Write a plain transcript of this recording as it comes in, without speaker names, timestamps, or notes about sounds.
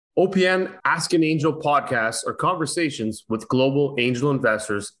OPN Ask an Angel podcasts are conversations with global angel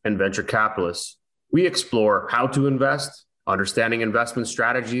investors and venture capitalists. We explore how to invest, understanding investment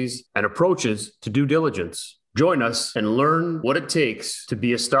strategies, and approaches to due diligence. Join us and learn what it takes to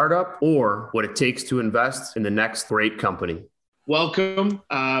be a startup or what it takes to invest in the next great company. Welcome.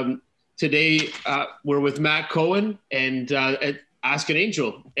 Today, we're with Matt Cohen and at Ask an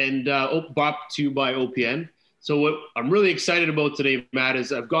Angel, and brought to you by OPN. So what I'm really excited about today, Matt,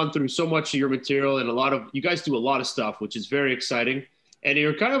 is I've gone through so much of your material, and you guys do a lot of stuff, which is very exciting. And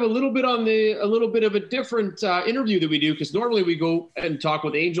you're kind of a little bit of a different interview that we do, because normally we go and talk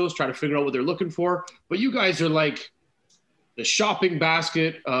with angels, try to figure out what they're looking for. But you guys are like the shopping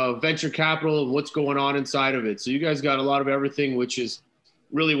basket of venture capital and what's going on inside of it. So you guys got a lot of everything, which is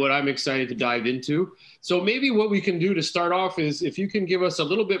really what I'm excited to dive into. So maybe what we can do to start off is if you can give us a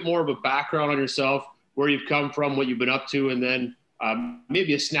little bit more of a background on yourself, where you've come from, what you've been up to, and then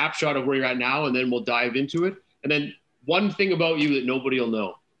maybe a snapshot of where you're at now, and then we'll dive into it. And then one thing about you that nobody will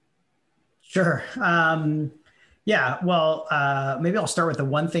know. Sure. Maybe I'll start with the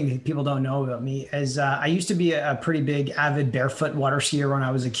one thing that people don't know about me is I used to be a pretty big avid barefoot water skier when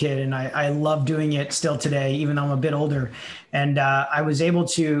I was a kid, and I love doing it still today, even though I'm a bit older. And I was able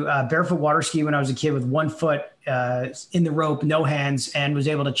to barefoot water ski when I was a kid with one foot in the rope, no hands, and was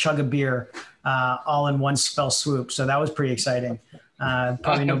able to chug a beer all in one fell swoop. So that was pretty exciting.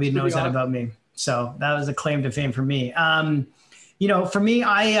 Probably nobody knows that about me. So that was a claim to fame for me. For me,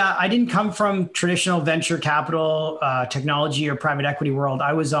 I didn't come from traditional venture capital, technology, or private equity world.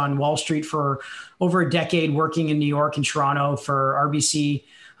 I was on Wall Street for over a decade, working in New York and Toronto for RBC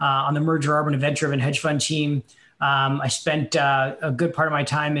on the merger arb and event-driven hedge fund team. I spent a good part of my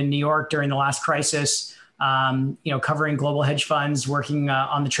time in New York during the last crisis, covering global hedge funds, working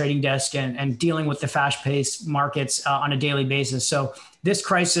on the trading desk and dealing with the fast-paced markets on a daily basis. So this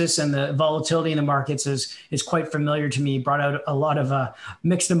crisis and the volatility in the markets is quite familiar to me, brought out a lot of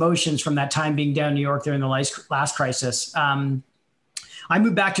mixed emotions from that time being down in New York during the last crisis. I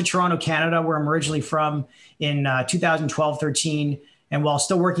moved back to Toronto, Canada, where I'm originally from in 2012-13. And while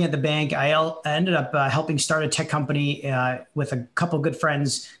still working at the bank, I ended up helping start a tech company with a couple of good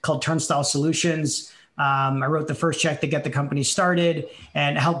friends called Turnstile Solutions. I wrote the first check to get the company started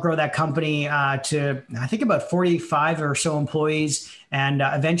and helped grow that company to, I think, about 45 or so employees, and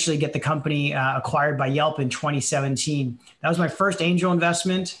eventually get the company acquired by Yelp in 2017. That was my first angel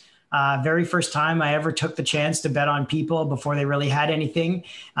investment. Very first time I ever took the chance to bet on people before they really had anything.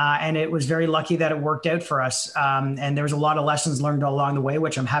 And it was very lucky that it worked out for us. And there was a lot of lessons learned along the way,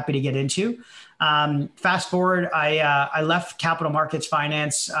 which I'm happy to get into. Fast forward, I left capital markets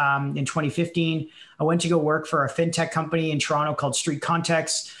finance in 2015. I went to go work for a fintech company in Toronto called Street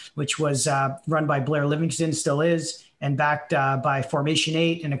Context, which was run by Blair Livingston, still is, and backed by Formation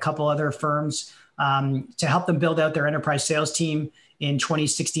 8 and a couple other firms to help them build out their enterprise sales team in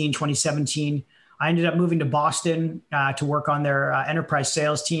 2016, 2017. I ended up moving to Boston to work on their enterprise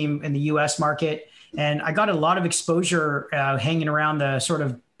sales team in the US market. And I got a lot of exposure hanging around the sort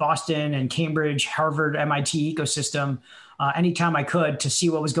of Boston and Cambridge, Harvard, MIT ecosystem anytime I could to see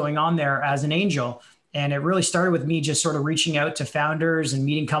what was going on there as an angel. And it really started with me just sort of reaching out to founders and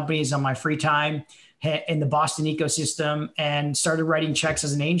meeting companies on my free time in the Boston ecosystem, and started writing checks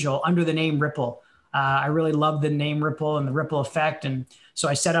as an angel under the name Ripple. I really loved the name Ripple and the ripple effect. And so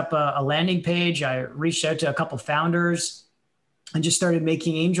I set up a landing page. I reached out to a couple founders and just started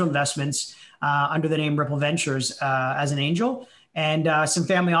making angel investments under the name Ripple Ventures as an angel. And some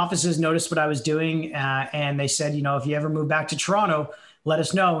family offices noticed what I was doing, and they said, if you ever move back to Toronto, let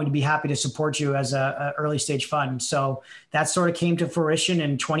us know. We'd be happy to support you as a early stage fund. So that sort of came to fruition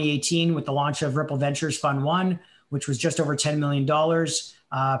in 2018 with the launch of Ripple Ventures Fund 1, which was just over $10 million,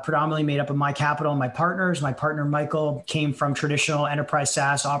 predominantly made up of my capital and my partners. My partner, Michael, came from traditional enterprise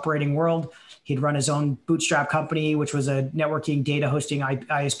SaaS operating world. He'd run his own bootstrap company, which was a networking data hosting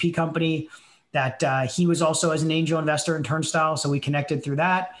ISP company that he was also as an angel investor in Turnstile. So we connected through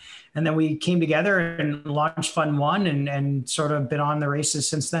that. And then we came together and launched Fund 1 and sort of been on the races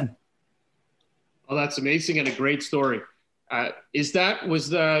since then. Oh, that's amazing and a great story. Was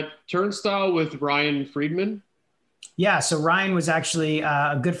the Turnstile with Ryan Friedman? Yeah, so Ryan was actually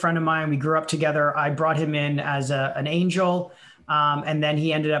a good friend of mine. We grew up together. I brought him in as an angel, and then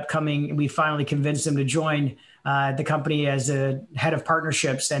he ended up coming. We finally convinced him to join the company as a head of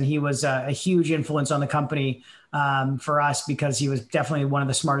partnerships, and he was a huge influence on the company for us because he was definitely one of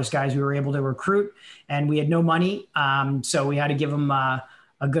the smartest guys we were able to recruit, and we had no money, so we had to give him a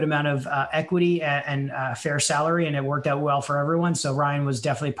good amount of equity and a fair salary, and it worked out well for everyone. So Ryan was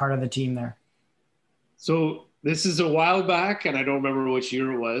definitely part of the team there. So This is a while back, and I don't remember which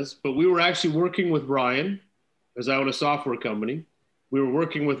year it was, but we were actually working with Ryan, as I own a software company. We were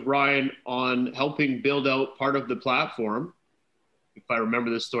working with Ryan on helping build out part of the platform, if I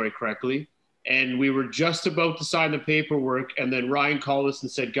remember this story correctly. And we were just about to sign the paperwork, and then Ryan called us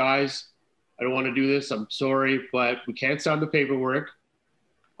and said, guys, I don't want to do this. I'm sorry, but we can't sign the paperwork.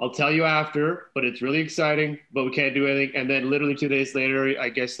 I'll tell you after, but it's really exciting, but we can't do anything. And then literally 2 days later, I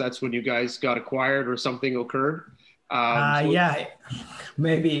guess that's when you guys got acquired or something occurred. Yeah,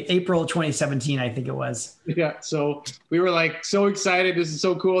 maybe April 2017, I think it was. Yeah. So we were like so excited. This is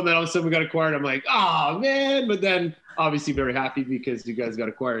so cool. And then all of a sudden we got acquired. I'm like, oh man. But then obviously very happy because you guys got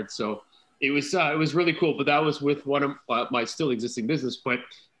acquired. So it was really cool. But that was with one of my still existing business. But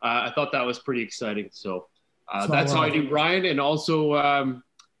I thought that was pretty exciting. So that's how I do Ryan. And also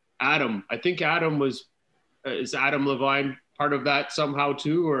Adam. I think Adam is Adam Levine part of that somehow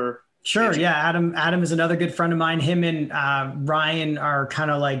too, or? Sure. Yeah. Adam is another good friend of mine. Him and Ryan are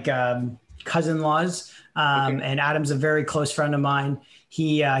kind of like cousin-in-laws. Okay. And Adam's a very close friend of mine.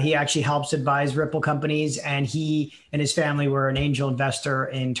 He actually helps advise Ripple companies, and he and his family were an angel investor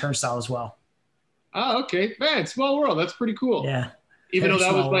in Turnstile as well. Oh, okay. Man, small world. That's pretty cool. Yeah. Even though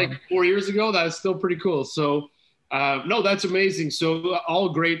that was like 4 years ago, that was still pretty cool. So no, that's amazing. So all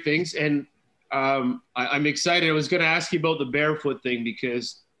great things. And I'm excited. I was going to ask you about the barefoot thing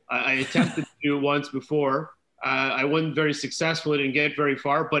because I attempted to do it once before. I wasn't very successful. It didn't get very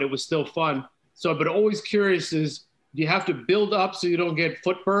far, but it was still fun. So, but always curious is, do you have to build up so you don't get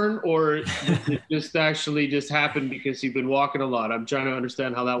foot burn, or does it just actually just happen because you've been walking a lot? I'm trying to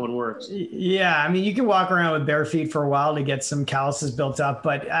understand how that one works. Yeah. I mean, you can walk around with bare feet for a while to get some calluses built up,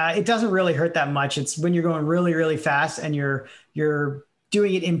 but it doesn't really hurt that much. It's when you're going really, really fast and you're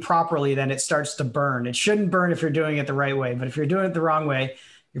doing it improperly, then it starts to burn. It shouldn't burn if you're doing it the right way, but if you're doing it the wrong way,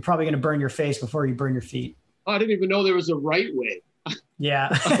 you're probably going to burn your face before you burn your feet. Oh, I didn't even know there was a right way. Yeah.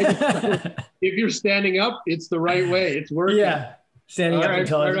 If you're standing up, it's the right way. It's working. Yeah. Standing up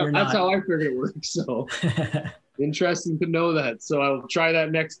until you're not. That's how I figured it works. So interesting to know that. So I'll try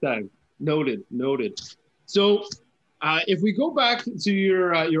that next time. Noted. So if we go back to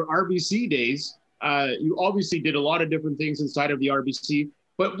your RBC days, you obviously did a lot of different things inside of the RBC.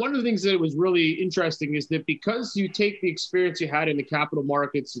 But one of the things that was really interesting is that because you take the experience you had in the capital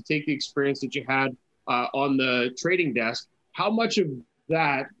markets, you take the experience that you had on the trading desk, how much of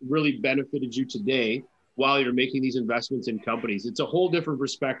that really benefited you today while you're making these investments in companies? It's a whole different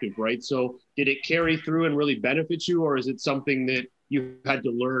perspective, right? So did it carry through and really benefit you, or is it something that you had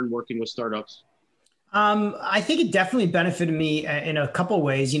to learn working with startups? I think it definitely benefited me in a couple of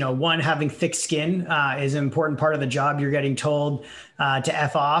ways. You know, one, having thick skin is an important part of the job. You're getting told to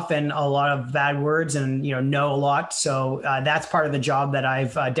F off and a lot of bad words and, know a lot. So that's part of the job that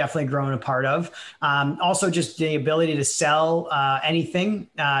I've definitely grown a part of. Also, just the ability to sell anything,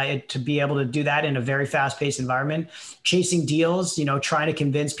 to be able to do that in a very fast-paced environment, chasing deals, trying to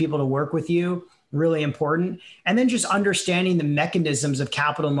convince people to work with you. Really important. And then just understanding the mechanisms of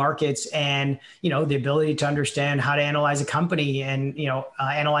capital markets and, the ability to understand how to analyze a company and,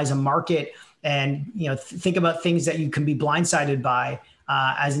 analyze a market and, think about things that you can be blindsided by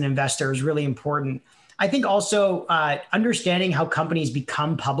as an investor is really important. I think also understanding how companies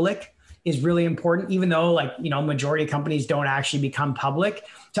become public is really important, even though majority of companies don't actually become public.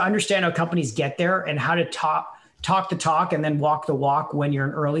 To understand how companies get there and how to talk the talk and then walk the walk when you're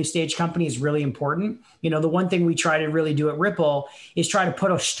an early stage company is really important. The one thing we try to really do at Ripple is try to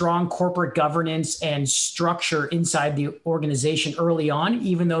put a strong corporate governance and structure inside the organization early on,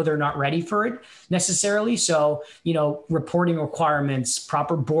 even though they're not ready for it necessarily. So, reporting requirements,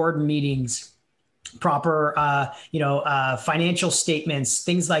 proper board meetings, proper, financial statements,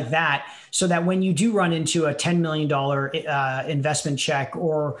 things like that, so that when you do run into a $10 million investment check,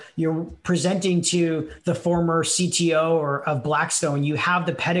 or you're presenting to the former CTO of Blackstone, you have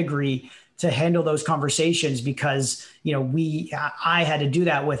the pedigree to handle those conversations because, I had to do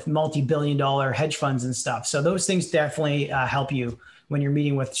that with multi-billion-dollar hedge funds and stuff. So those things definitely help you when you're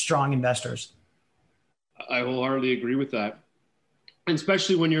meeting with strong investors. I wholeheartedly agree with that. And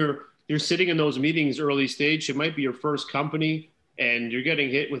especially when you're sitting in those meetings early stage, it might be your first company and you're getting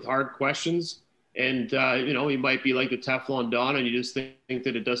hit with hard questions. And, you might be like the Teflon Don and you just think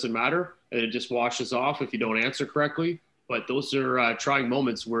that it doesn't matter and it just washes off if you don't answer correctly. But those are trying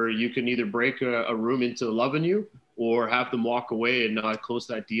moments where you can either break a room into loving you or have them walk away and not close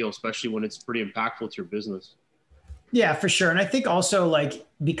that deal, especially when it's pretty impactful to your business. Yeah, for sure. And I think also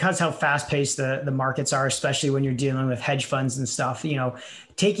because how fast paced the markets are, especially when you're dealing with hedge funds and stuff,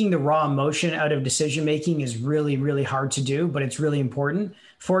 taking the raw emotion out of decision making is really, really hard to do, but it's really important.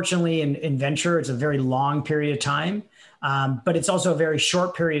 Fortunately, in venture, it's a very long period of time, but it's also a very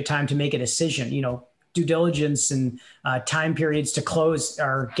short period of time to make a decision. Due diligence and time periods to close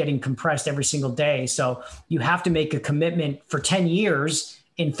are getting compressed every single day. So you have to make a commitment for 10 years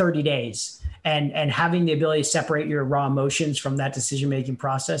in 30 days. And having the ability to separate your raw emotions from that decision-making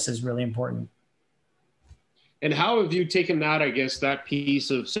process is really important. And how have you taken that, I guess, that piece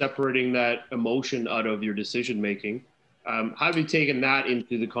of separating that emotion out of your decision-making? How have you taken that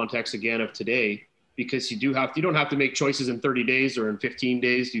into the context again of today? Because you don't have to make choices in 30 days or in 15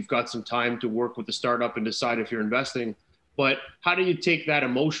 days. You've got some time to work with the startup and decide if you're investing. But how do you take that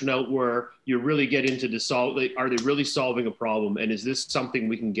emotion out where you really get into are they really solving a problem? And is this something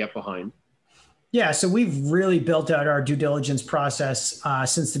we can get behind? Yeah, so we've really built out our due diligence process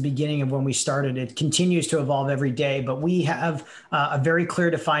since the beginning of when we started. It continues to evolve every day, but we have a very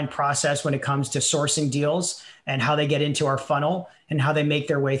clear defined process when it comes to sourcing deals and how they get into our funnel and how they make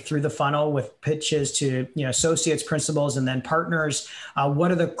their way through the funnel with pitches to associates, principals, and then partners.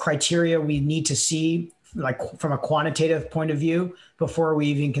 What are the criteria we need to see, like from a quantitative point of view, before we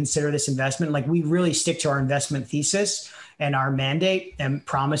even consider this investment? Like, we really stick to our investment thesis and our mandate and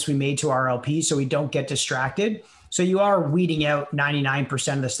promise we made to our LP, so we don't get distracted. So you are weeding out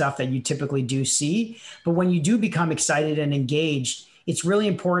 99% of the stuff that you typically do see. But when you do become excited and engaged, it's really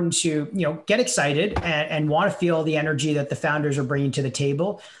important to get excited and want to feel the energy that the founders are bringing to the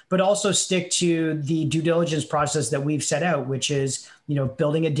table, but also stick to the due diligence process that we've set out, which is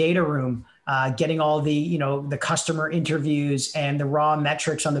building a data room, getting all the customer interviews and the raw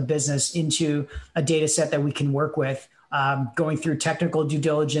metrics on the business into a data set that we can work with. Going through technical due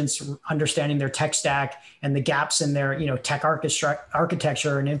diligence, understanding their tech stack and the gaps in their tech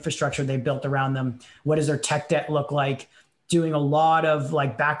architecture and infrastructure they built around them. What does their tech debt look like? Doing a lot of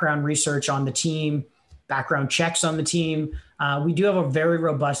background research on the team, background checks on the team. We do have a very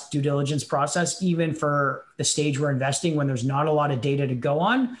robust due diligence process, even for the stage we're investing when there's not a lot of data to go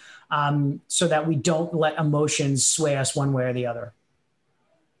on, so that we don't let emotions sway us one way or the other.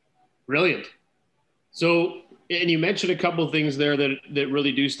 Brilliant. So, and you mentioned a couple of things there that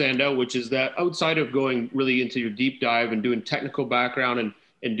really do stand out, which is that outside of going really into your deep dive and doing technical background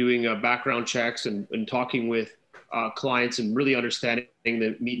and doing background checks and talking with clients and really understanding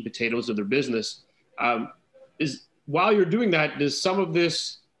the meat and potatoes of their business, is while you're doing that, does some of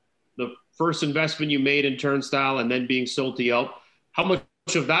this, the first investment you made in Turnstile and then being sold to Yelp, how much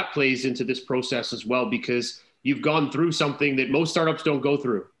of that plays into this process as well? Because you've gone through something that most startups don't go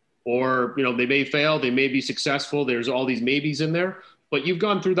through. Or, they may fail, they may be successful. There's all these maybes in there, but you've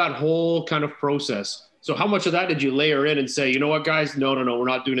gone through that whole kind of process. So how much of that did you layer in and say, you know what, guys, no, we're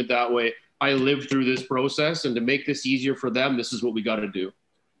not doing it that way. I lived through this process, and to make this easier for them, this is what we got to do.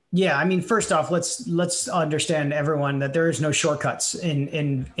 Yeah, I mean, first off, let's understand, everyone, that there is no shortcuts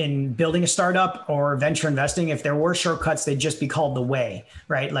in building a startup or venture investing. If there were shortcuts, they'd just be called the way,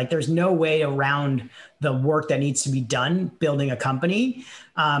 right? Like, there's no way around the work that needs to be done building a company.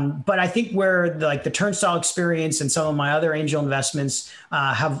 But I think where the Turnstile experience and some of my other angel investments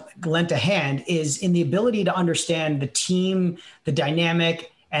have lent a hand is in the ability to understand the team, the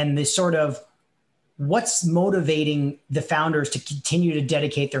dynamic, and the sort of what's motivating the founders to continue to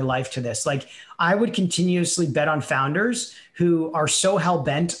dedicate their life to this. Like, I would continuously bet on founders who are so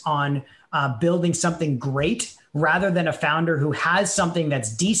hell-bent on building something great, rather than a founder who has something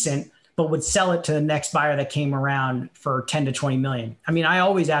that's decent, but would sell it to the next buyer that came around for 10 to 20 million. I mean, I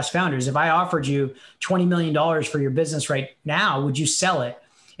always ask founders, if I offered you $20 million for your business right now, would you sell it?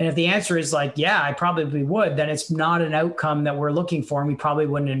 And if the answer is yeah, I probably would, then it's not an outcome that we're looking for, and we probably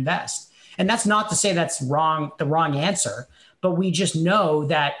wouldn't invest. And that's not to say that's the wrong answer, but we just know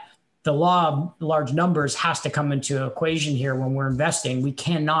that the law of large numbers has to come into equation here when we're investing. We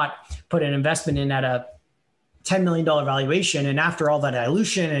cannot put an investment in at a $10 million valuation, and after all that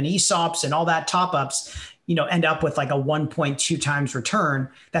dilution and ESOPs and all that top ups, end up with a 1.2 times return.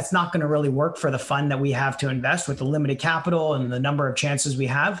 That's not going to really work for the fund that we have to invest with the limited capital and the number of chances we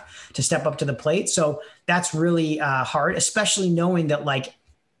have to step up to the plate. So that's really hard, especially knowing that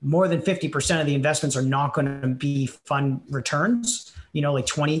more than 50% of the investments are not going to be fund returns.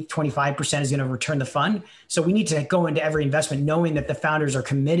 20, 25% is going to return the fund. So we need to go into every investment knowing that the founders are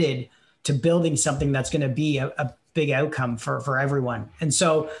committed to building something that's going to be a big outcome for everyone. And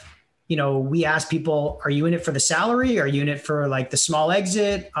so, we ask people, are you in it for the salary? Are you in it for the small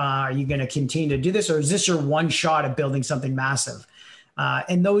exit? Are you going to continue to do this? Or is this your one shot at building something massive?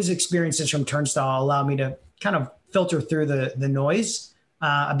 And those experiences from Turnstile allow me to kind of filter through the noise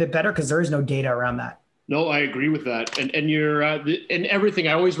a bit better, because there is no data around that. No, I agree with that. And you're and everything.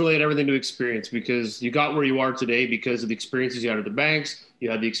 I always relate everything to experience, because you got where you are today because of the experiences you had at the banks, You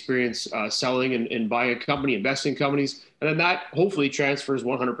had the experience selling and buying a company, investing in companies, and then that hopefully transfers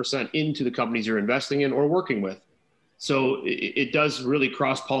 100% into the companies you're investing in or working with. So it does really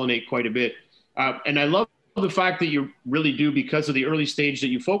cross-pollinate quite a bit. And I love the fact that you really do, because of the early stage that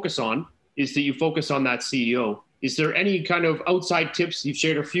you focus on, is that you focus on that CEO. Is there any kind of outside tips? You've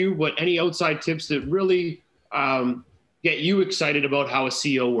shared a few, but any outside tips that really get you excited about how a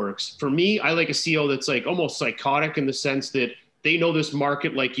CEO works? For me, I like a CEO that's like almost psychotic, in the sense that they know this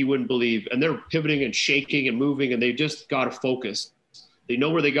market like you wouldn't believe, and they're pivoting and shaking and moving, and they just got to focus. They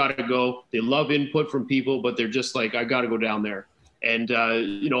know where they got to go. They love input from people, but they're just like, I got to go down there. And,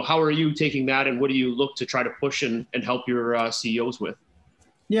 how are you taking that, and what do you look to try to push and help your CEOs with?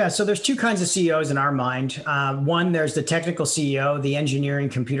 Yeah, so there's two kinds of CEOs in our mind. One, there's the technical CEO, the engineering,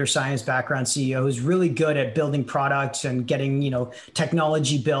 computer science background CEO, who's really good at building products and getting,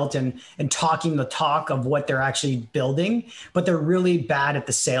 technology built and talking the talk of what they're actually building. But they're really bad at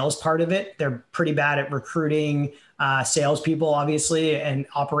the sales part of it. They're pretty bad at recruiting salespeople, obviously, and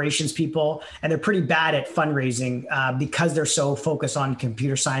operations people. And they're pretty bad at fundraising because they're so focused on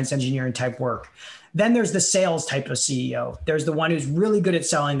computer science, engineering type work. Then there's the sales type of CEO. There's the one who's really good at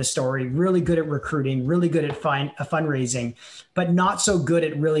selling the story, really good at recruiting, really good at fundraising, but not so good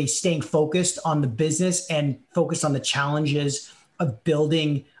at really staying focused on the business and focused on the challenges of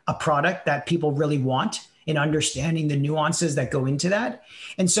building a product that people really want and understanding the nuances that go into that.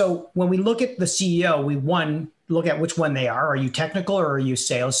 And so when we look at the CEO, we look at which one they are. Are you technical or are you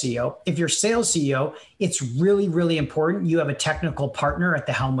sales CEO? If you're sales CEO, it's really, really important you have a technical partner at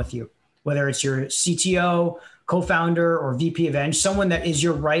the helm with you, whether it's your CTO, co-founder, or VP of Eng, someone that is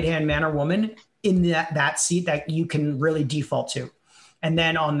your right-hand man or woman in that seat that you can really default to. And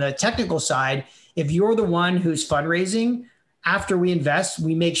then on the technical side, if you're the one who's fundraising, after we invest,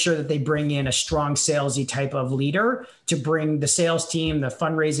 we make sure that they bring in a strong salesy type of leader to bring the sales team, the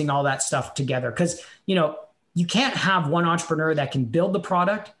fundraising, all that stuff together. Because, you can't have one entrepreneur that can build the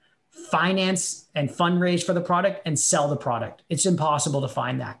product, finance and fundraise for the product, and sell the product. It's impossible to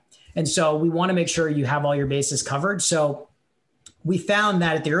find that. And so we want to make sure you have all your bases covered. So we found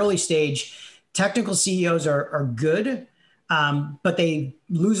that at the early stage, technical CEOs are good, but they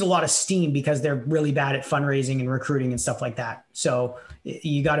lose a lot of steam because they're really bad at fundraising and recruiting and stuff like that. So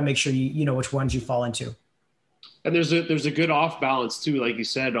you got to make sure you know which ones you fall into. And there's a good off balance too. Like you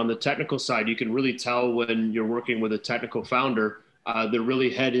said, on the technical side, you can really tell when you're working with a technical founder, they're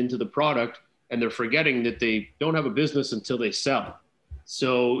really head into the product and they're forgetting that they don't have a business until they sell.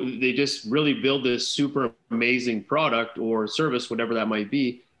 So they just really build this super amazing product or service, whatever that might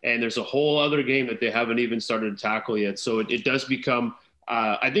be. And there's a whole other game that they haven't even started to tackle yet. So it does become,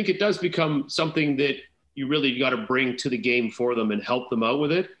 I think it does become something that you really got to bring to the game for them and help them out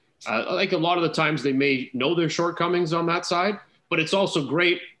with it. Like a lot of the times they may know their shortcomings on that side, but it's also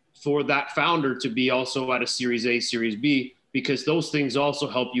great for that founder to be also at a Series A, Series B, because those things also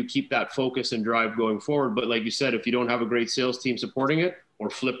help you keep that focus and drive going forward. But like you said, if you don't have a great sales team supporting it, or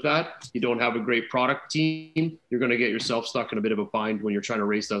flip that, you don't have a great product team, you're going to get yourself stuck in a bit of a bind when you're trying to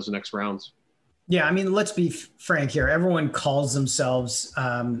raise those next rounds. Yeah, I mean, let's be frank here. Everyone calls themselves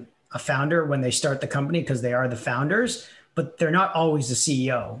a founder when they start the company because they are the founders, but they're not always the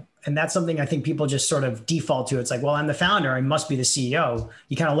CEO. And that's something I think people just sort of default to. It's like, well, I'm the founder, I must be the CEO.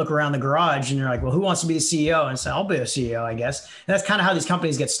 You kind of look around the garage and you're like, well, who wants to be the CEO? And say, I'll be a CEO, I guess. And that's kind of how these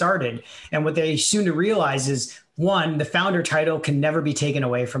companies get started. And what they soon to realize is, one, the founder title can never be taken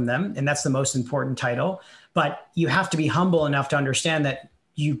away from them. And that's the most important title. But you have to be humble enough to understand that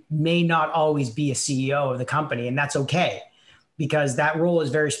you may not always be a CEO of the company. And that's okay, because that role is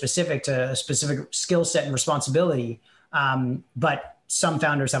very specific to a specific skill set and responsibility. But some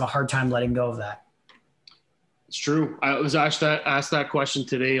founders have a hard time letting go of that. It's true. I was asked that question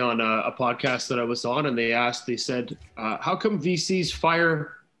today on a podcast that I was on, and they said, how come VCs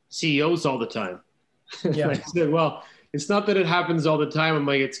fire CEOs all the time? Yeah. I said, well, it's not that it happens all the time. I'm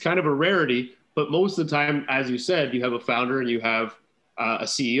like, it's kind of a rarity, but most of the time, as you said, you have a founder and you have a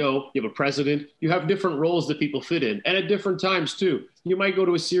CEO, you have a president, you have different roles that people fit in, and at different times too. You might go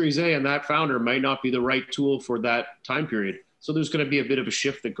to a Series A and that founder might not be the right tool for that time period. So there's going to be a bit of a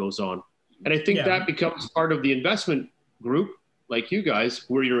shift that goes on. And I think that becomes part of the investment group, like you guys,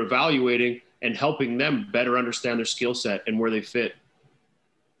 where you're evaluating and helping them better understand their skill set and where they fit.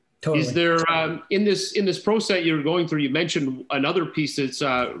 Totally. Is there, in this process you're going through, you mentioned another piece that's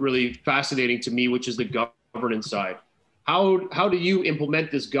really fascinating to me, which is the governance side. How do you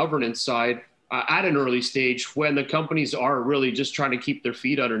implement this governance side at an early stage when the companies are really just trying to keep their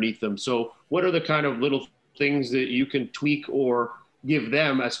feet underneath them? So what are the kind of little things that you can tweak or give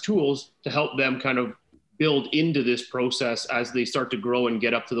them as tools to help them kind of build into this process as they start to grow and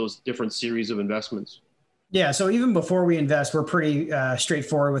get up to those different series of investments? Yeah. So even before we invest, we're pretty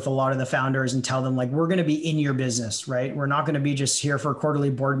straightforward with a lot of the founders and tell them like, we're going to be in your business, right? We're not going to be just here for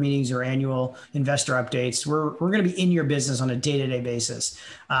quarterly board meetings or annual investor updates. We're going to be in your business on a day-to-day basis,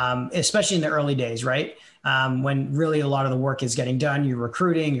 especially in the early days, right? When really a lot of the work is getting done, you're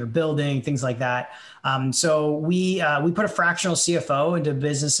recruiting, you're building, things like that. So we put a fractional CFO into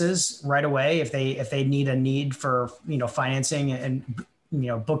businesses right away if they need for financing and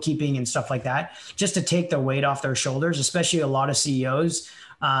bookkeeping and stuff like that, just to take the weight off their shoulders, especially a lot of CEOs.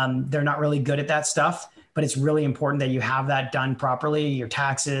 They're not really good at that stuff, but it's really important that you have that done properly, your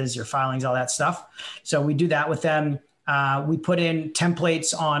taxes, your filings, all that stuff. So we do that with them. We put in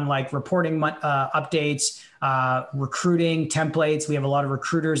templates on like reporting updates, recruiting templates. We have a lot of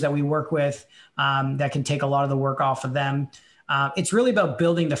recruiters that we work with that can take a lot of the work off of them. It's really about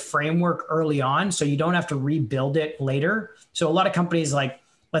building the framework early on so you don't have to rebuild it later. So a lot of companies, like,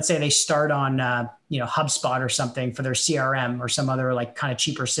 let's say they start on, HubSpot or something for their CRM or some other like kind of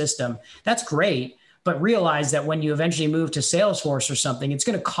cheaper system. That's great. But realize that when you eventually move to Salesforce or something, it's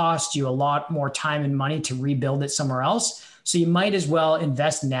going to cost you a lot more time and money to rebuild it somewhere else. So you might as well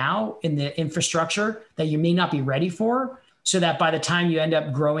invest now in the infrastructure that you may not be ready for, so that by the time you end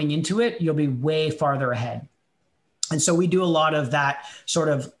up growing into it, you'll be way farther ahead. And so we do a lot of that sort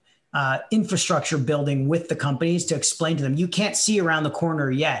of infrastructure building with the companies to explain to them, you can't see around the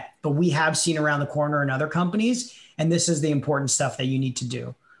corner yet, but we have seen around the corner in other companies. And this is the important stuff that you need to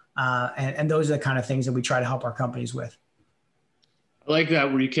do. And those are the kind of things that we try to help our companies with. I like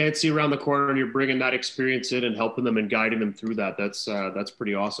that, where you can't see around the corner and you're bringing that experience in and helping them and guiding them through that. That's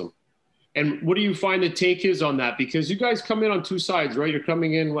pretty awesome. And what do you find the take is on that? Because you guys come in on two sides, right? You're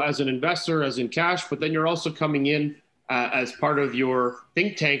coming in as an investor, as in cash, but then you're also coming in as part of your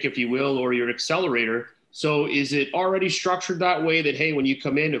think tank, if you will, or your accelerator. So is it already structured that way that, hey, when you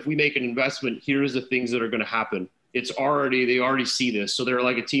come in, if we make an investment, here's the things that are going to happen? They already see this. So they're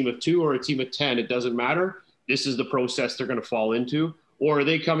like a team of 2 or a team of 10. It doesn't matter. This is the process they're going to fall into. Or are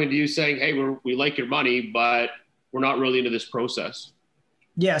they coming to you saying, hey, we like your money, but we're not really into this process?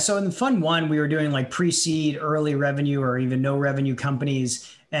 Yeah. So in Fund 1, we were doing like pre-seed, early revenue, or even no revenue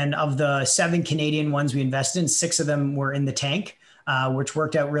companies. And of the 7 Canadian ones we invested in, 6 of them were in the tank, which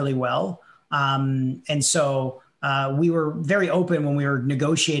worked out really well. And so we were very open when we were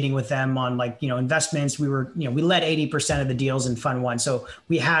negotiating with them on investments. We led 80% of the deals in Fund 1. So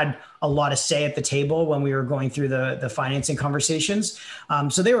we had a lot of say at the table when we were going through the financing conversations.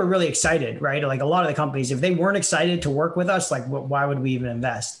 So they were really excited, right? Like a lot of the companies, if they weren't excited to work with us, like why would we even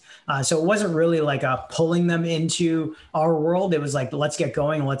invest? So it wasn't really like a pulling them into our world. It was like, let's get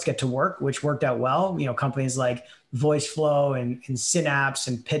going and let's get to work, which worked out well. Companies like VoiceFlow and Synapse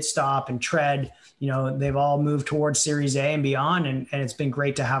and Pitstop and Tread, they've all moved towards Series A and beyond. And it's been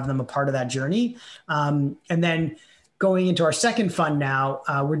great to have them a part of that journey. And then going into our second fund now,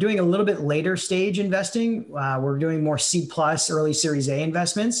 we're doing a little bit later stage investing. We're doing more C+, early Series A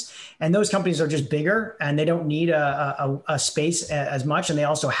investments. And those companies are just bigger and they don't need a space as much. And they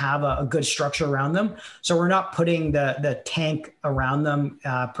also have a good structure around them. So we're not putting the tank around them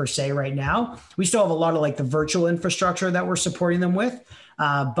per se right now. We still have a lot of like the virtual infrastructure that we're supporting them with.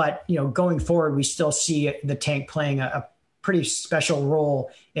 But going forward, we still see the tank playing a pretty special role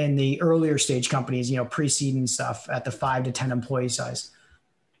in the earlier stage companies, pre-seed and stuff at the 5 to 10 employee size.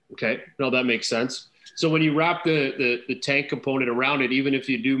 Okay. No, that makes sense. So when you wrap the tank component around it, even if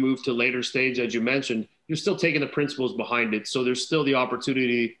you do move to later stage, as you mentioned, you're still taking the principles behind it. So there's still the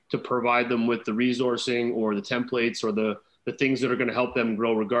opportunity to provide them with the resourcing or the templates or the things that are going to help them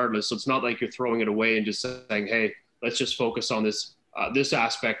grow regardless. So it's not like you're throwing it away and just saying, hey, let's just focus on this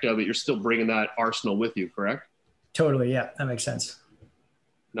aspect of it. You're still bringing that arsenal with you, correct? Totally. Yeah, that makes sense.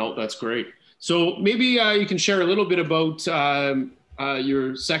 No, that's great. So maybe you can share a little bit about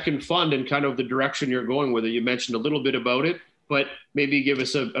your second fund and kind of the direction you're going with it. You mentioned a little bit about it, but maybe give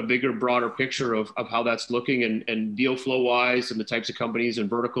us a bigger, broader picture of how that's looking and deal flow wise and the types of companies and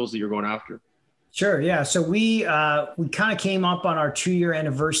verticals that you're going after. Sure. Yeah. So we kind of came up on our 2-year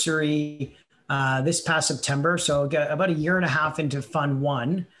anniversary this past September. So about a year and a half into Fund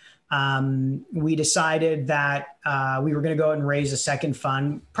 1. We decided that we were going to go out and raise a second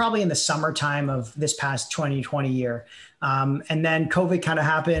fund, probably in the summertime of this past 2020 year. And then COVID kind of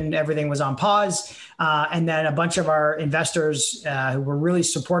happened. Everything was on pause. And then a bunch of our investors who were really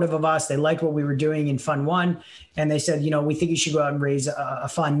supportive of us, they liked what we were doing in Fund 1. And they said, we think you should go out and raise a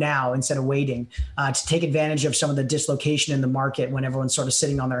fund now instead of waiting to take advantage of some of the dislocation in the market when everyone's sort of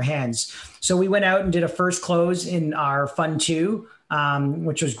sitting on their hands. So we went out and did a first close in our Fund 2.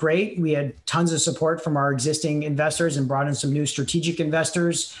 which was great. We had tons of support from our existing investors and brought in some new strategic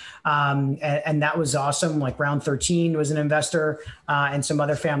investors. And that was awesome. Like Round 13 was an investor and some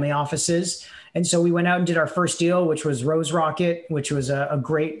other family offices. And so we went out and did our first deal, which was Rose Rocket, which was a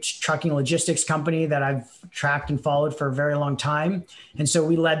great trucking logistics company that I've tracked and followed for a very long time. And so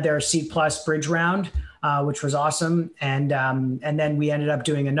we led their C+ bridge round, which was awesome. And then we ended up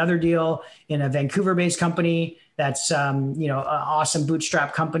doing another deal in a Vancouver-based company that's an awesome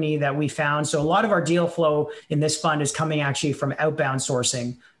bootstrap company that we found. So a lot of our deal flow in this fund is coming actually from outbound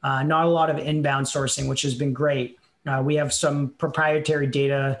sourcing, not a lot of inbound sourcing, which has been great. We have some proprietary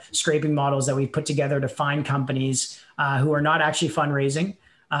data scraping models that we've put together to find companies who are not actually fundraising,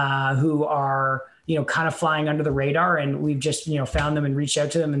 who are kind of flying under the radar, and we've just found them and reached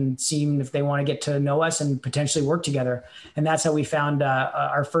out to them and seen if they want to get to know us and potentially work together. And that's how we found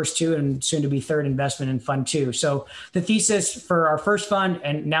our first two and soon to be third investment in Fund 2. So the thesis for our first fund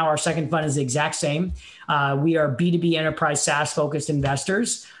and now our second fund is the exact same. We are B2B enterprise SaaS focused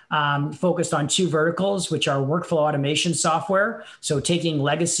investors. Focused on two verticals, which are workflow automation software. So taking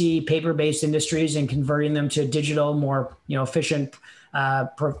legacy paper-based industries and converting them to digital, more efficient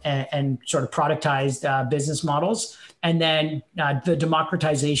and sort of productized business models. And then the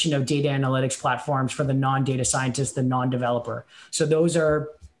democratization of data analytics platforms for the non-data scientist, the non-developer. So those are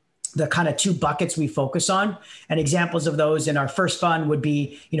the kind of two buckets we focus on. And examples of those in our first fund would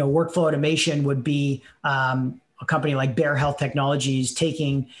be, workflow automation would be a company like Bear Health Technologies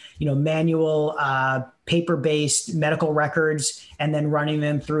taking, manual paper-based medical records and then running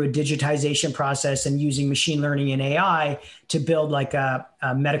them through a digitization process and using machine learning and AI to build like a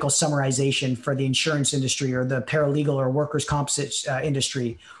medical summarization for the insurance industry or the paralegal or workers' comp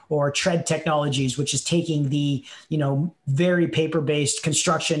industry, or Tread Technologies, which is taking the, very paper-based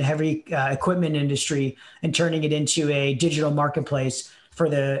construction, heavy equipment industry and turning it into a digital marketplace for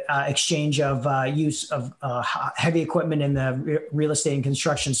the exchange of use of heavy equipment in the real estate and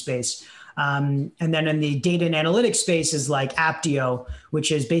construction space. And then in the data and analytics space is like Apptio,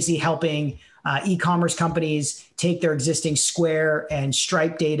 which is basically helping e-commerce companies take their existing Square and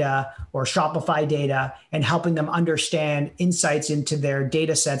Stripe data or Shopify data and helping them understand insights into their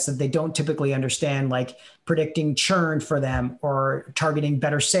data sets that they don't typically understand, like predicting churn for them or targeting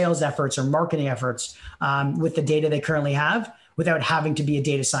better sales efforts or marketing efforts with the data they currently have, without having to be a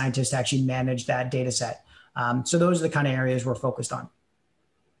data scientist to actually manage that data set. So those are the kind of areas we're focused on.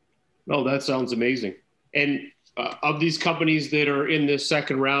 Oh, that sounds amazing. And of these companies that are in this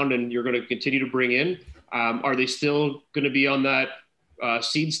second round and you're going to continue to bring in, are they still going to be on that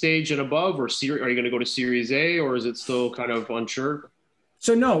seed stage and above, or are you going to go to Series A, or is it still kind of unsure?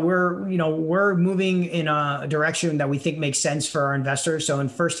 So no, we're moving in a direction that we think makes sense for our investors. So in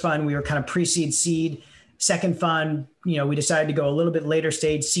first fund, we were kind of pre-seed seed. Second fund, we decided to go a little bit later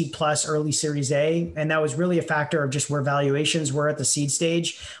stage, C+, early Series A. And that was really a factor of just where valuations were at the seed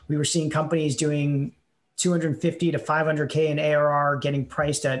stage. We were seeing companies doing 250 to 500K in ARR getting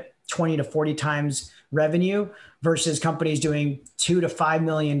priced at 20 to 40 times revenue versus companies doing $2 to $5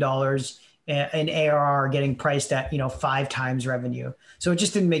 million in ARR getting priced at 5 times revenue. So it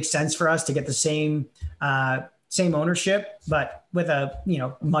just didn't make sense for us to get the same ownership, but with a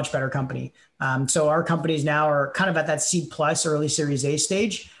much better company. So our companies now are kind of at that C+ early Series A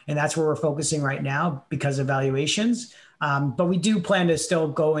stage, and that's where we're focusing right now because of valuations. But we do plan to still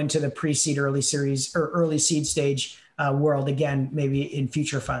go into the pre-seed early series or early seed stage world again, maybe in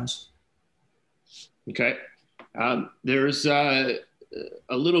future funds. Okay. There's a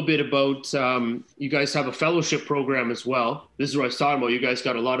little bit about, you guys have a fellowship program as well. This is what I was talking about. You guys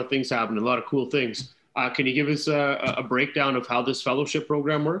got a lot of things happening, a lot of cool things. Can you give us a breakdown of how this fellowship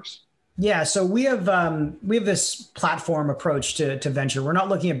program works? Yeah, so we have this platform approach to venture. We're not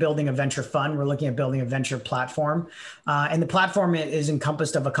looking at building a venture fund. We're looking at building a venture platform. And the platform is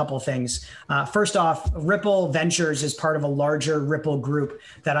encompassed of a couple of things. First off, Ripple Ventures is part of a larger Ripple group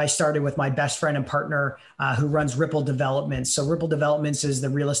that I started with my best friend and partner who runs Ripple Developments. So Ripple Developments is the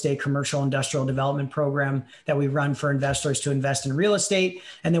real estate commercial industrial development program that we run for investors to invest in real estate.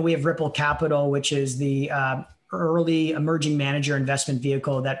 And then we have Ripple Capital, which is the early emerging manager investment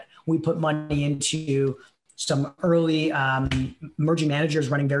vehicle that we put money into some early emerging managers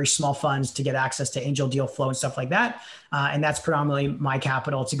running very small funds to get access to angel deal flow and stuff like that. And that's predominantly my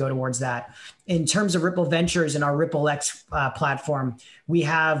capital to go towards that. In terms of Ripple Ventures and our Ripple X platform, we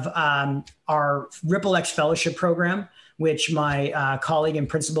have our Ripple X Fellowship Program, which my colleague and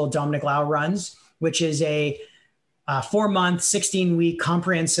principal Dominic Lau runs, which is a 4-month, 16-week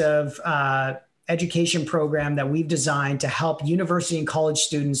comprehensive education program that we've designed to help university and college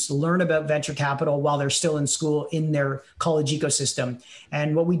students learn about venture capital while they're still in school in their college ecosystem.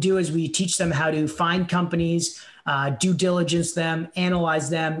 And what we do is we teach them how to find companies, due diligence them, analyze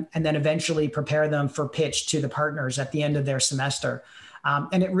them, and then eventually prepare them for pitch to the partners at the end of their semester.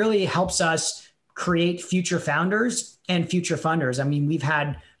 And it really helps us create future founders and future funders. I mean, we've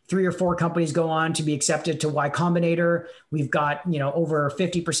had 3 or 4 companies go on to be accepted to Y Combinator. We've got, over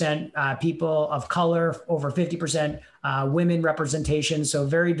 50% people of color, over 50% women representation. So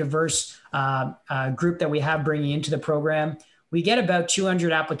very diverse group that we have bringing into the program. We get about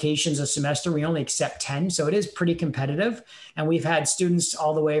 200 applications a semester. We only accept 10. So it is pretty competitive. And we've had students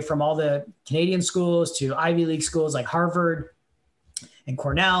all the way from all the Canadian schools to Ivy League schools like Harvard and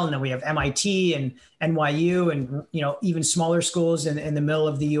Cornell, and then we have MIT and NYU, and even smaller schools in the middle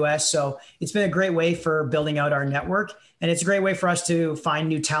of the U.S. So it's been a great way for building out our network, and it's a great way for us to find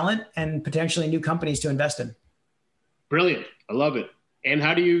new talent and potentially new companies to invest in. Brilliant, I love it. And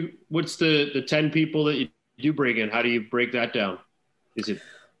what's the 10 people that you do bring in? How do you break that down? Is it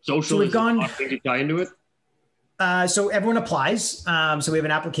social? So we've gone. To tie into it. So everyone applies. So we have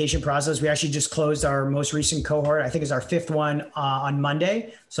an application process. We actually just closed our most recent cohort. I think it's our 5th one on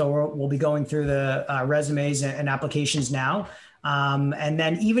Monday. So we'll be going through the resumes and applications now. And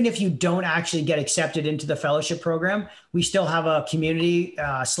then even if you don't actually get accepted into the fellowship program, we still have a community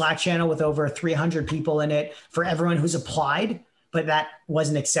Slack channel with over 300 people in it for everyone who's applied, but that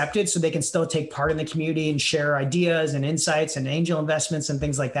wasn't accepted. So they can still take part in the community and share ideas and insights and angel investments and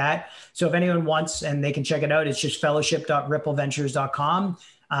things like that. So if anyone wants, and they can check it out, it's just fellowship.rippleventures.com.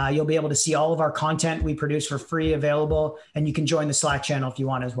 You'll be able to see all of our content we produce for free available, and you can join the Slack channel if you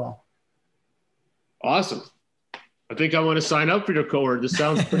want as well. Awesome. I think I want to sign up for your cohort. This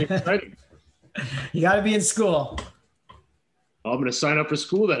sounds pretty exciting. You got to be in school. I'm going to sign up for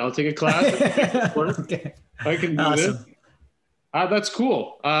school then. I'll take a class. Okay. I can do this. That's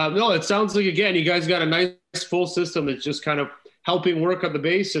cool. No, it sounds like, again, you guys got a nice full system that's just kind of helping work on the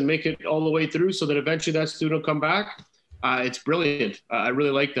base and make it all the way through so that eventually that student will come back. It's brilliant. I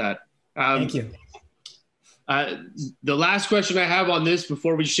really like that. Thank you. The last question I have on this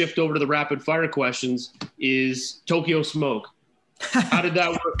before we shift over to the rapid fire questions is Tokyo Smoke. How did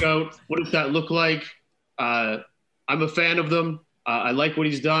that work out? What does that look like? I'm a fan of them. I like what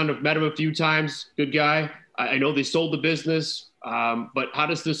he's done. I've met him a few times. Good guy. I know they sold the business. But how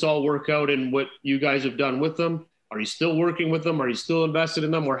does this all work out and what you guys have done with them? Are you still working with them? Are you still invested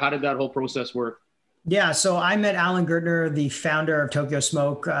in them? Or how did that whole process work? Yeah, so I met Alan Gertner, the founder of Tokyo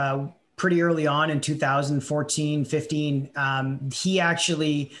Smoke, pretty early on in 2014, 15. He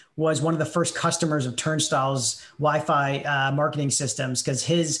actually was one of the first customers of Turnstile's Wi-Fi marketing systems, because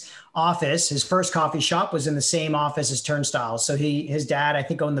his office, his first coffee shop, was in the same office as Turnstile. So his dad, I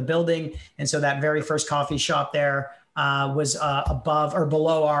think, owned the building. And so that very first coffee shop there was above or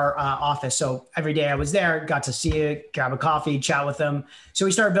below our office. So every day I was there, got to see it, grab a coffee, chat with him. So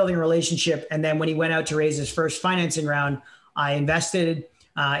we started building a relationship. And then when he went out to raise his first financing round, I invested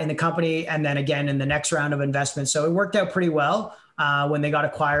in the company, and then again in the next round of investment. So it worked out pretty well when they got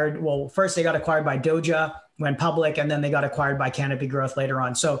acquired. Well, first they got acquired by Doja, went public, and then they got acquired by Canopy Growth later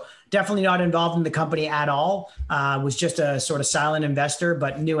on. So definitely not involved in the company at all. Was just a sort of silent investor,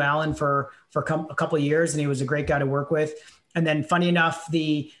 but knew Alan for a couple of years, and he was a great guy to work with. And then funny enough,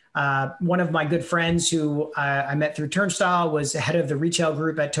 one of my good friends who I met through Turnstile was head of the retail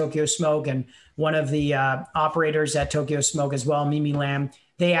group at Tokyo Smoke, and one of the operators at Tokyo Smoke as well, Mimi Lam.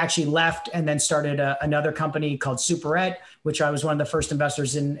 They actually left and then started another company called Superette, which I was one of the first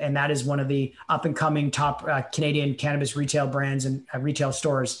investors in. And that is one of the up and coming top Canadian cannabis retail brands and retail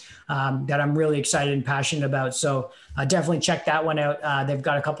stores that I'm really excited and passionate about. So definitely check that one out. They've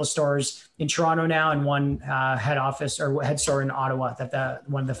got a couple of stores in Toronto now and one head office or head store in Ottawa,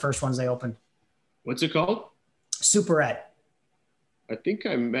 one of the first ones they opened. What's it called? Superette. I think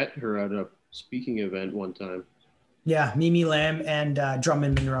I met her at a speaking event one time. Yeah, Mimi Lam and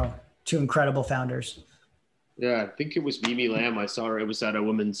Drummond Monroe, two incredible founders. Yeah, I think it was Mimi Lam. I saw her. It was at a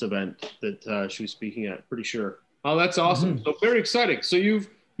women's event that she was speaking at, pretty sure. Oh, that's awesome. Mm-hmm. So very exciting. So you've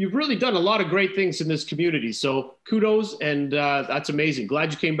really done a lot of great things in this community. So kudos, and that's amazing.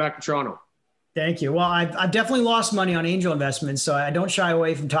 Glad you came back to Toronto. Thank you. Well, I've definitely lost money on angel investments, so I don't shy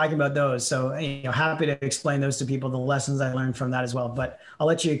away from talking about those. So happy to explain those to people, the lessons I learned from that as well. But I'll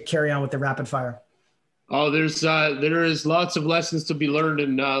let you carry on with the rapid fire. Oh, there is lots of lessons to be learned,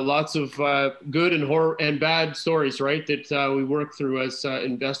 and lots of good and horror and bad stories, right? That we work through as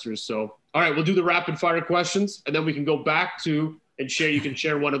investors. So, all right, we'll do the rapid fire questions, and then we can go back to and share. You can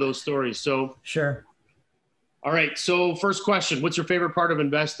share one of those stories. So, sure. All right. So, first question: what's your favorite part of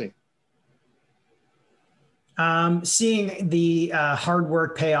investing? Seeing the hard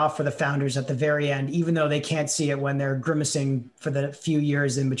work pay off for the founders at the very end, even though they can't see it when they're grimacing for the few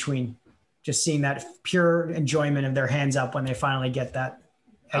years in between. Just seeing that pure enjoyment of their hands up when they finally get that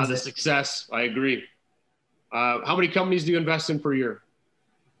exit. The success. I agree. How many companies do you invest in per year?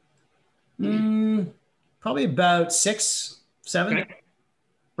 Probably about 6, 7. Okay.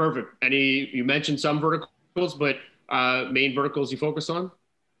 Perfect. You mentioned some verticals, but main verticals you focus on?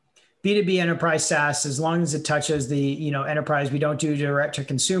 B2B enterprise SaaS, as long as it touches the enterprise. We don't do direct to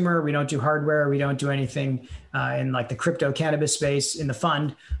consumer. We don't do hardware. We don't do anything in like the crypto cannabis space in the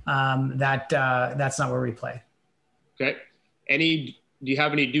fund. That's not where we play. Okay. Do you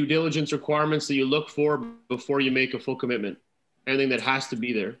have any due diligence requirements that you look for before you make a full commitment? Anything that has to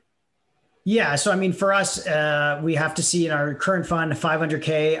be there? Yeah. So, I mean, for us, we have to see in our current fund,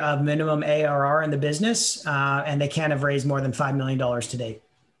 $500K of minimum ARR in the business, and they can't have raised more than $5 million to date.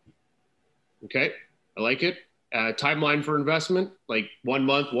 Okay. I like it. Timeline for investment, like 1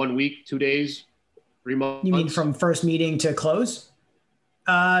 month, 1 week, 2 days, 3 months? You mean from first meeting to close?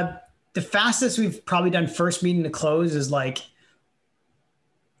 The fastest we've probably done first meeting to close is like,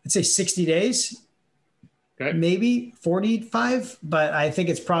 I'd say 60 days. Okay. Maybe 45, but I think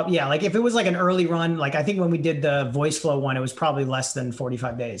it's probably, like if it was like an early run, like I think when we did the VoiceFlow one, it was probably less than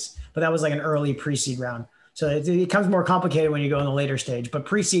 45 days, but that was like an early pre-seed round. So it becomes more complicated when you go in the later stage, but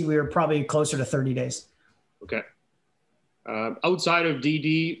pre-seed, we were probably closer to 30 days. Okay. Outside of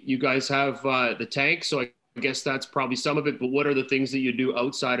DD, you guys have the tank. So I guess that's probably some of it, but what are the things that you do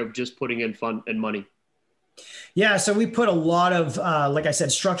outside of just putting in fund and money? Yeah, so we put a lot of, like I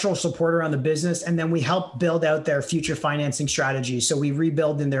said, structural support around the business, and then we help build out their future financing strategy. So we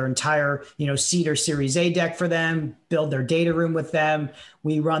rebuild in their entire, seed or Series A deck for them, build their data room with them.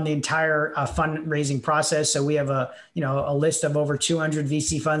 We run the entire fundraising process. So we have a list of over 200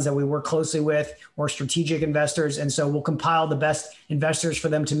 VC funds that we work closely with, or strategic investors. And so we'll compile the best investors for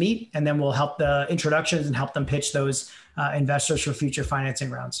them to meet, and then we'll help the introductions and help them pitch those investors for future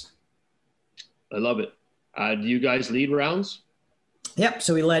financing rounds. I love it. Do you guys lead rounds? Yep.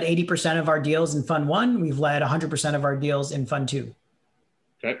 So we led 80% of our deals in Fund 1. We've led 100% of our deals in Fund 2.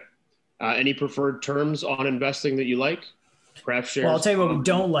 Okay. Any preferred terms on investing that you like? Pref shares? Well, I'll tell you what we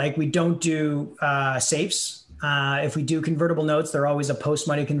don't like. We don't do safes. If we do convertible notes, they're always a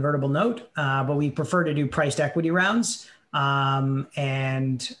post-money convertible note, but we prefer to do priced equity rounds. We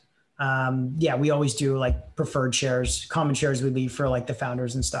always do like preferred shares, common shares we leave for like the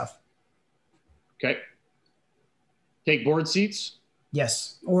founders and stuff. Okay. Take board seats?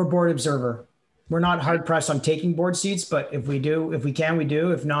 Yes, or board observer. We're not hard pressed on taking board seats, but if we can, we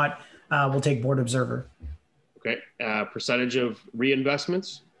do. If not, we'll take board observer. Okay. Percentage of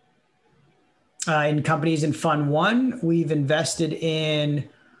reinvestments? In companies in Fund 1, we've reinvested in,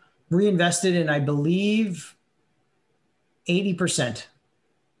 I believe, 80%.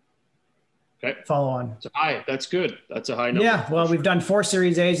 Okay. Follow on. It's high. That's good. That's a high number. Yeah. Well, we've done 4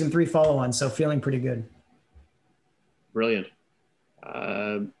 Series A's and 3 follow-ons, so feeling pretty good. Brilliant.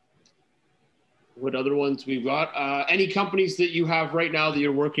 What other ones we've got? Any companies that you have right now that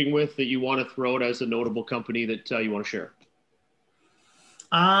you're working with that you want to throw out as a notable company that you want to share?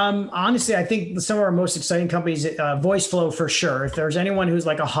 Honestly, I think some of our most exciting companies, VoiceFlow for sure. If there's anyone who's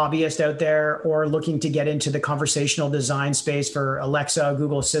like a hobbyist out there or looking to get into the conversational design space for Alexa,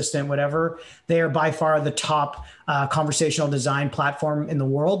 Google Assistant, whatever, they are by far the top conversational design platform in the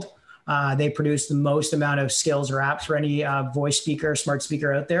world. They produce the most amount of skills or apps for any voice speaker, smart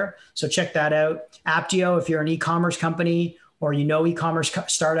speaker out there. So check that out. Aptio, if you're an e-commerce company or e-commerce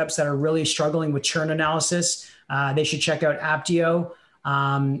startups that are really struggling with churn analysis, they should check out Aptio.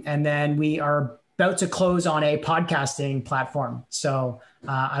 And then we are about to close on a podcasting platform. So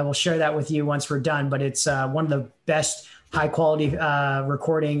I will share that with you once we're done, but it's one of the best high quality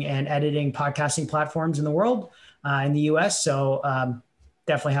recording and editing podcasting platforms in the world, in the US. So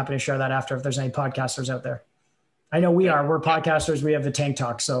definitely happy to share that after if there's any podcasters out there. I know we're podcasters. We have the Tank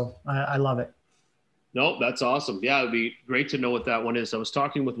Talk. So I love it. No, that's awesome. Yeah, it'd be great to know what that one is. I was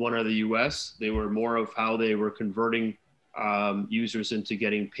talking with one out of the US. They were more of how they were converting users into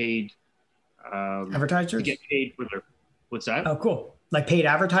getting paid. Advertisers? To get paid for their, what's that? Oh, cool. Like paid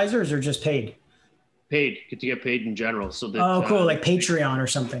advertisers or just paid? Paid, to get paid in general. So that, oh, cool. Like Patreon or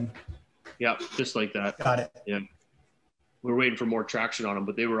something. Yeah, just like that. Got it. Yeah. We're waiting for more traction on them,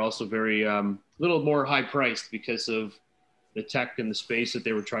 but they were also very, little more high priced because of the tech and the space that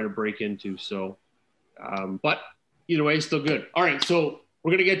they were trying to break into. So, but either way, still good. All right. So we're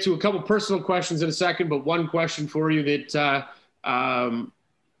going to get to a couple personal questions in a second, but one question for you that,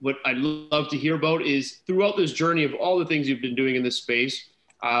 what I'd love to hear about is throughout this journey of all the things you've been doing in this space,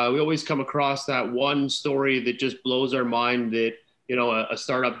 we always come across that one story that just blows our mind that, a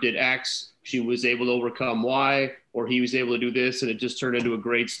startup did X, she was able to overcome Y, or he was able to do this, and it just turned into a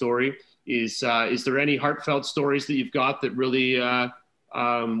great story. Is there any heartfelt stories that you've got that really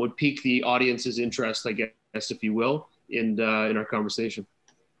would pique the audience's interest, I guess, if you will, in our conversation?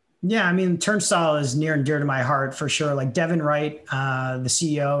 Yeah, I mean, Turnstile is near and dear to my heart for sure. Like Devin Wright, the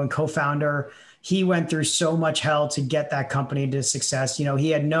CEO and co-founder, he went through so much hell to get that company to success. He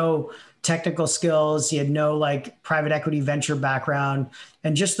had no technical skills. He had no like private equity venture background.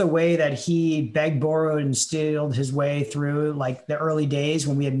 And just the way that he begged, borrowed, and stealed his way through like the early days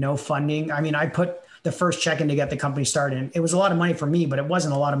when we had no funding. I mean, I put the first check in to get the company started. It was a lot of money for me, but it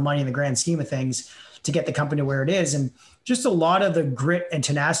wasn't a lot of money in the grand scheme of things to get the company where it is. And just a lot of the grit and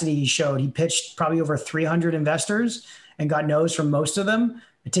tenacity he showed. He pitched probably over 300 investors and got no's from most of them.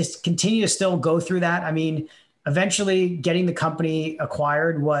 To continue to still go through that. I mean, eventually getting the company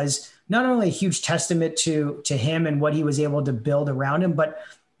acquired was not only a huge testament to him and what he was able to build around him, but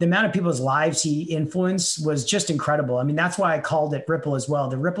the amount of people's lives he influenced was just incredible. I mean, that's why I called it Ripple as well.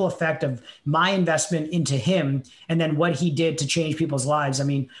 The ripple effect of my investment into him and then what he did to change people's lives. I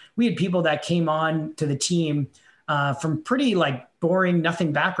mean, we had people that came on to the team from pretty like boring,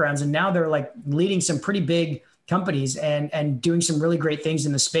 nothing backgrounds. And now they're like leading some pretty big companies and doing some really great things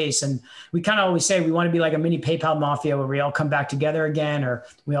in the space. And we kind of always say we want to be like a mini PayPal mafia where we all come back together again, or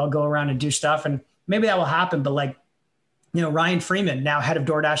we all go around and do stuff. And maybe that will happen. But like, Ryan Freeman, now head of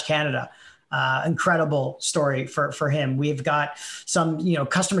DoorDash Canada, incredible story for him. We've got some,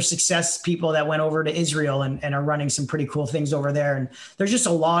 customer success people that went over to Israel and are running some pretty cool things over there. And there's just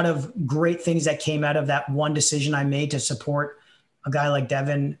a lot of great things that came out of that one decision I made to support a guy like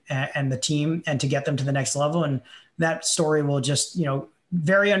Devin and the team and to get them to the next level. And that story will just,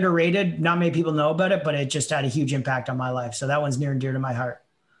 very underrated. Not many people know about it, but it just had a huge impact on my life. So that one's near and dear to my heart.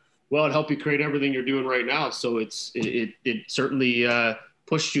 Well, it helped you create everything you're doing right now. So it certainly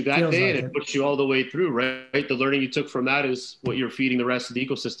pushed you that day, and it pushed you all the way through, right? The learning you took from that is what you're feeding the rest of the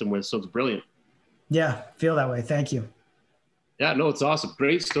ecosystem with. So it's brilliant. Yeah, feel that way. Thank you. Yeah, no, it's awesome.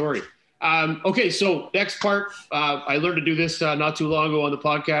 Great story. Okay, so next part, I learned to do this not too long ago on the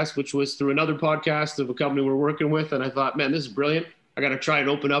podcast, which was through another podcast of a company we're working with. And I thought, man, this is brilliant. I got to try and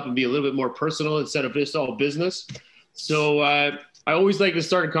open up and be a little bit more personal instead of just all business. So I always like to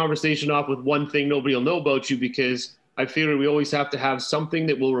start a conversation off with one thing nobody will know about you, because I figure we always have to have something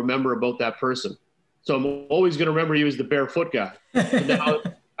that we'll remember about that person. So I'm always going to remember you as the barefoot guy. Now,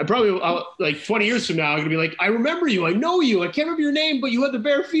 I probably like 20 years from now, I'm going to be like, I remember you. I know you. I can't remember your name, but you had the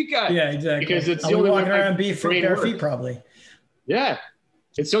bare feet guy. Yeah, exactly. Because it's the only way around bare feet probably. Yeah.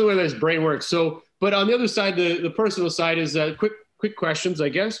 It's the only way that his brain works. So, but on the other side, the personal side is quick questions, I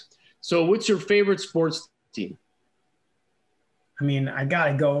guess. So what's your favorite sports team? I mean, I got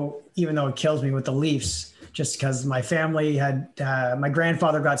to go, even though it kills me, with the Leafs, just because my family had, my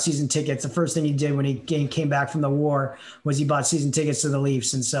grandfather got season tickets. The first thing he did when he came back from the war was he bought season tickets to the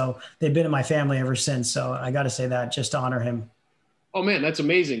Leafs. And so they've been in my family ever since. So I got to say that just to honor him. Oh man, that's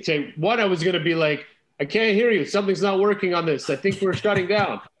amazing. Say what I was going to be like, I can't hear you. Something's not working on this. I think we're shutting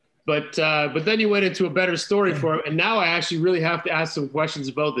down. But then you went into a better story for him. And now I actually really have to ask some questions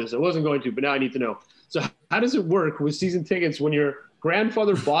about this. I wasn't going to, but now I need to know. So how does it work with season tickets when your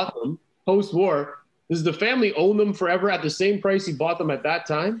grandfather bought them post-war? Does the family own them forever at the same price he bought them at that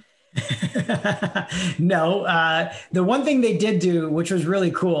time? No. The one thing they did do, which was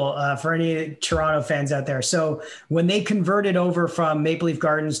really cool for any Toronto fans out there. So when they converted over from Maple Leaf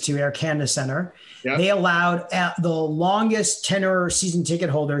Gardens to Air Canada Centre, they allowed the longest tenure season ticket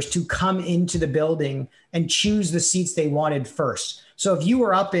holders to come into the building and choose the seats they wanted first. So if you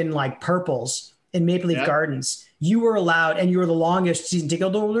were up in like purples in Maple Leaf Gardens, you were allowed, and you were the longest season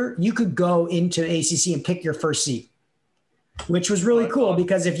ticket holder, you could go into ACC and pick your first seat, which was really cool,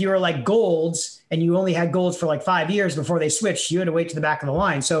 because if you were like golds and you only had golds for like 5 years before they switched, you had to wait to the back of the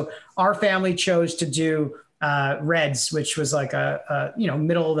line. So our family chose to do reds, which was like a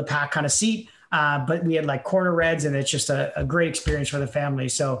middle of the pack kind of seat. But we had like corner reds, and it's just a great experience for the family.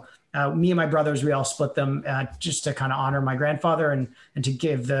 So me and my brothers, we all split them just to kind of honor my grandfather and to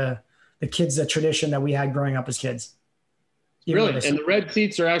give the kids a tradition that we had growing up as kids. Really? And the red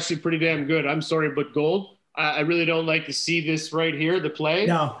seats are actually pretty damn good. I'm sorry, but gold, I really don't like to see this right here, the play.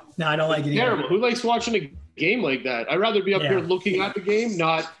 No, I don't like it either. Terrible. Who likes watching a game like that? I'd rather be up here looking at the game,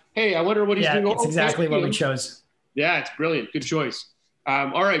 not, hey, I wonder what he's doing. It's exactly what we chose. Yeah, it's brilliant. Good choice.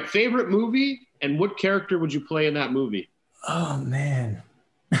 All right, favorite movie, and what character would you play in that movie? Oh, man.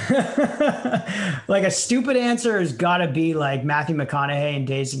 Like a stupid answer has got to be like Matthew McConaughey in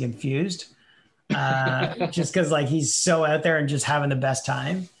Dazed and Confused. just because like he's so out there and just having the best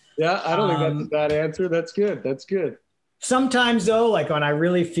time. Yeah, I don't think that's a bad answer. That's good. That's good. Sometimes though, like when I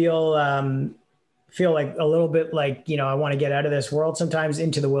really feel like a little bit like, I want to get out of this world, sometimes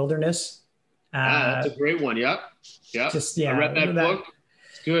Into the Wilderness. That's a great one. Yep. Yep. Just, yeah. I read that book.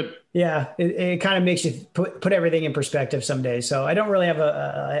 It's good. Yeah. It kind of makes you put everything in perspective some days. So I don't really have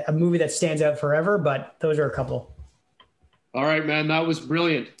a movie that stands out forever, but those are a couple. All right, man. That was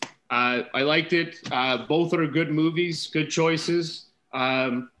brilliant. I liked it. Both are good movies, good choices.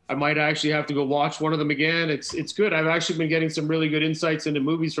 I might actually have to go watch one of them again. It's good. I've actually been getting some really good insights into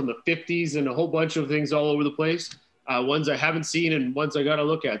movies from the 50s and a whole bunch of things all over the place. Ones I haven't seen and ones I got to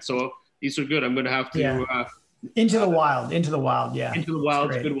look at. So these are good. I'm going to have to. Yeah. Into the Wild. Yeah. Into the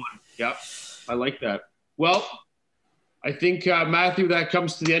Wild's a good one. Yep. I like that. Well, I think, Matthew, that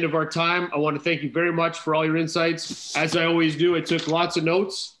comes to the end of our time. I want to thank you very much for all your insights. As I always do, I took lots of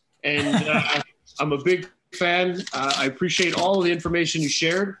notes, and I'm a big fan. I appreciate all of the information you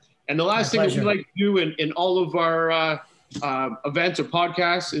shared. And the last thing that we like to do in all of our events or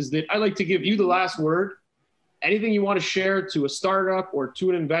podcasts is that I like to give you the last word. Anything you want to share to a startup or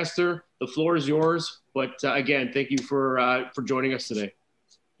to an investor, the floor is yours. But again, thank you for joining us today.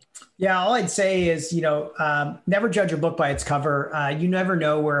 Yeah, all I'd say is, never judge a book by its cover. You never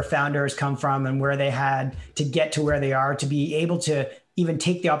know where a founder has come from and where they had to get to where they are to be able to even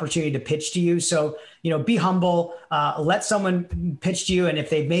take the opportunity to pitch to you. So, be humble, let someone pitch to you. And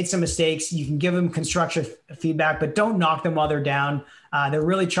if they've made some mistakes, you can give them constructive feedback, but don't knock them while they're down. They're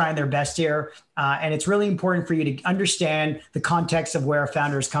really trying their best here. And it's really important for you to understand the context of where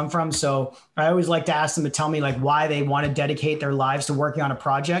founders come from. So I always like to ask them to tell me like why they want to dedicate their lives to working on a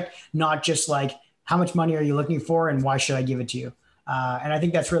project, not just like how much money are you looking for and why should I give it to you? And I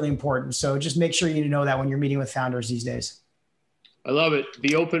think that's really important. So just make sure you know that when you're meeting with founders these days. I love it.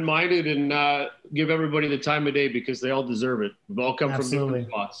 Be open-minded and give everybody the time of day because they all deserve it. We've all come from different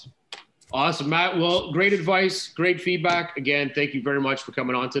spots. Awesome, Matt. Well, great advice, great feedback. Again, thank you very much for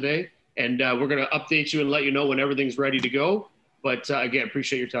coming on today. And we're going to update you and let you know when everything's ready to go. But again,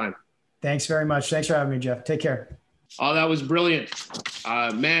 appreciate your time. Thanks very much. Thanks for having me, Jeff. Take care. Oh, that was brilliant.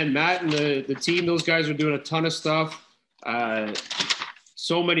 Man, Matt and the team, those guys are doing a ton of stuff.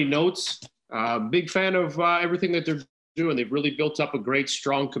 So many notes. Big fan of everything that they're doing. They've really built up a great,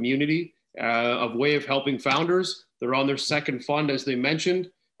 strong community of way of helping founders. They're on their second fund, as they mentioned.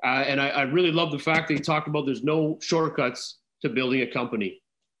 And I really love the fact that he talked about there's no shortcuts to building a company.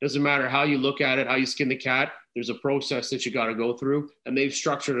 Doesn't matter how you look at it, how you skin the cat, there's a process that you got to go through. And they've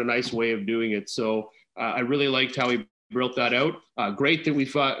structured a nice way of doing it. So I really liked how he built that out. Great that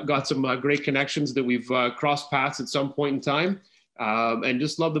we've got some great connections that we've crossed paths at some point in time. And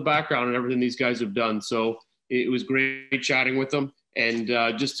just love the background and everything these guys have done. So it was great chatting with them. And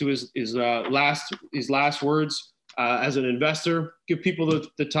just to his last words, as an investor, give people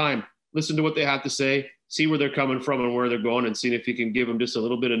the time, listen to what they have to say, see where they're coming from and where they're going, and see if you can give them just a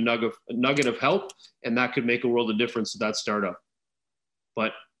little bit of nugget of help, and that could make a world of difference to that startup.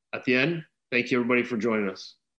 But at the end, thank you everybody for joining us.